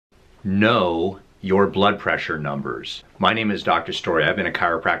know your blood pressure numbers. My name is Dr. Story. I've been a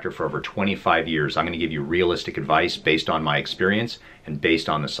chiropractor for over 25 years. I'm going to give you realistic advice based on my experience and based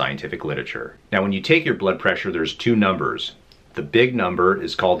on the scientific literature. Now, when you take your blood pressure, there's two numbers. The big number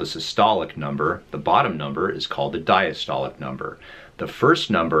is called the systolic number. The bottom number is called the diastolic number. The first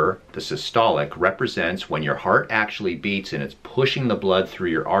number, the systolic, represents when your heart actually beats and it's pushing the blood through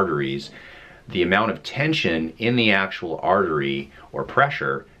your arteries. The amount of tension in the actual artery or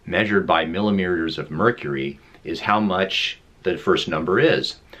pressure measured by millimeters of mercury is how much the first number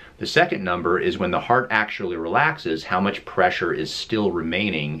is. The second number is when the heart actually relaxes, how much pressure is still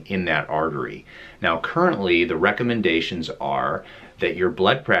remaining in that artery. Now, currently, the recommendations are that your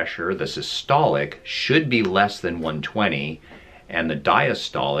blood pressure, the systolic, should be less than 120, and the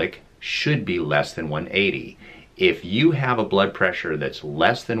diastolic should be less than 180. If you have a blood pressure that's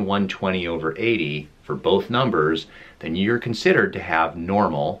less than 120/80 for both numbers, then you're considered to have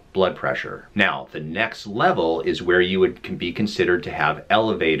normal blood pressure. Now, the next level is where you would be considered to have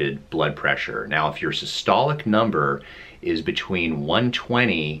elevated blood pressure. Now, if your systolic number is between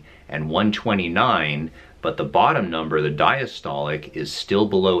 120 and 129, but the bottom number, the diastolic, is still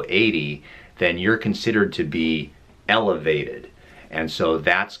below 80, then you're considered to be elevated. And so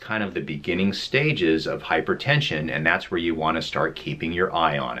that's kind of the beginning stages of hypertension, and that's where you want to start keeping your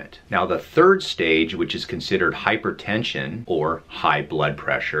eye on it. Now, the third stage, which is considered hypertension or high blood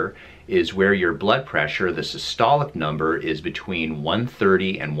pressure, is where your blood pressure, the systolic number, is between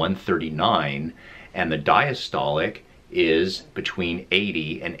 130 and 139, and the diastolic is between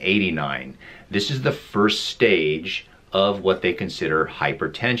 80 and 89. This is the first stage of what they consider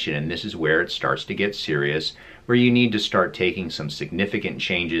hypertension, and this is where it starts to get serious, where you need to start taking some significant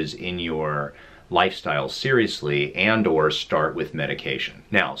changes in your lifestyle seriously and or start with medication.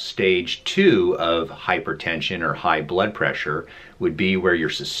 Now, stage 2 of hypertension or high blood pressure would be where your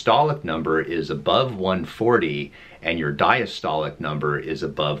systolic number is above 140 and your diastolic number is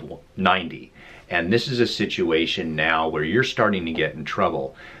above 90. And this is a situation now where you're starting to get in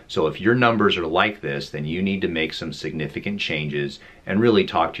trouble. So if your numbers are like this, then you need to make some significant changes and really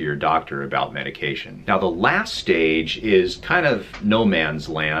talk to your doctor about medication. Now, the last stage is kind of no man's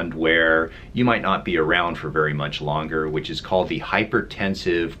land, where you might not be around for very much longer, which is called the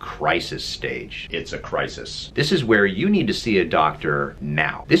hypertensive crisis stage. It's a crisis. This is where you need to see a doctor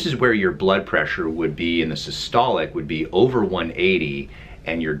now. This is where your blood pressure would be, in the systolic would be over 180,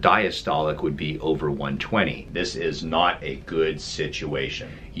 and your diastolic would be over 120. This is not a good situation.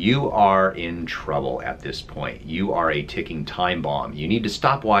 You are in trouble at this point. You are a ticking time bomb. You need to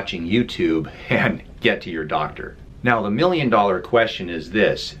stop watching YouTube and get to your doctor. Now, the million-dollar question is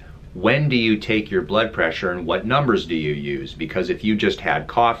this: when do you take your blood pressure and what numbers do you use? Because if you just had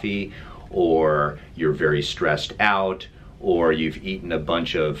coffee, or you're very stressed out, or you've eaten a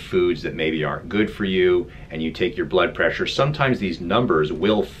bunch of foods that maybe aren't good for you, and you take your blood pressure, sometimes these numbers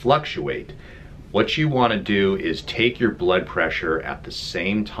will fluctuate. What you want to do is take your blood pressure at the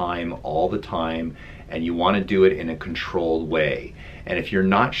same time all the time, and you want to do it in a controlled way. And if you're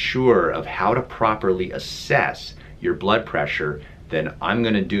not sure of how to properly assess your blood pressure, then I'm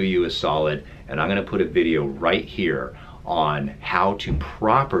going to do you a solid, and I'm going to put a video right here on how to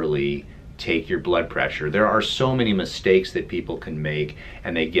properly take your blood pressure. There are so many mistakes that people can make,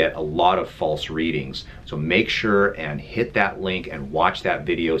 and they get a lot of false readings. So make sure and hit that link and watch that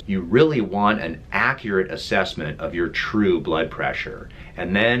video. You really want an accurate assessment of your true blood pressure.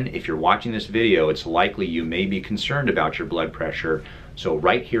 And then if you're watching this video, it's likely you may be concerned about your blood pressure. So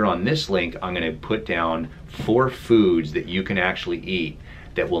right here on this link, I'm going to put down 4 foods that you can actually eat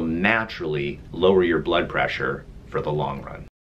that will naturally lower your blood pressure for the long run.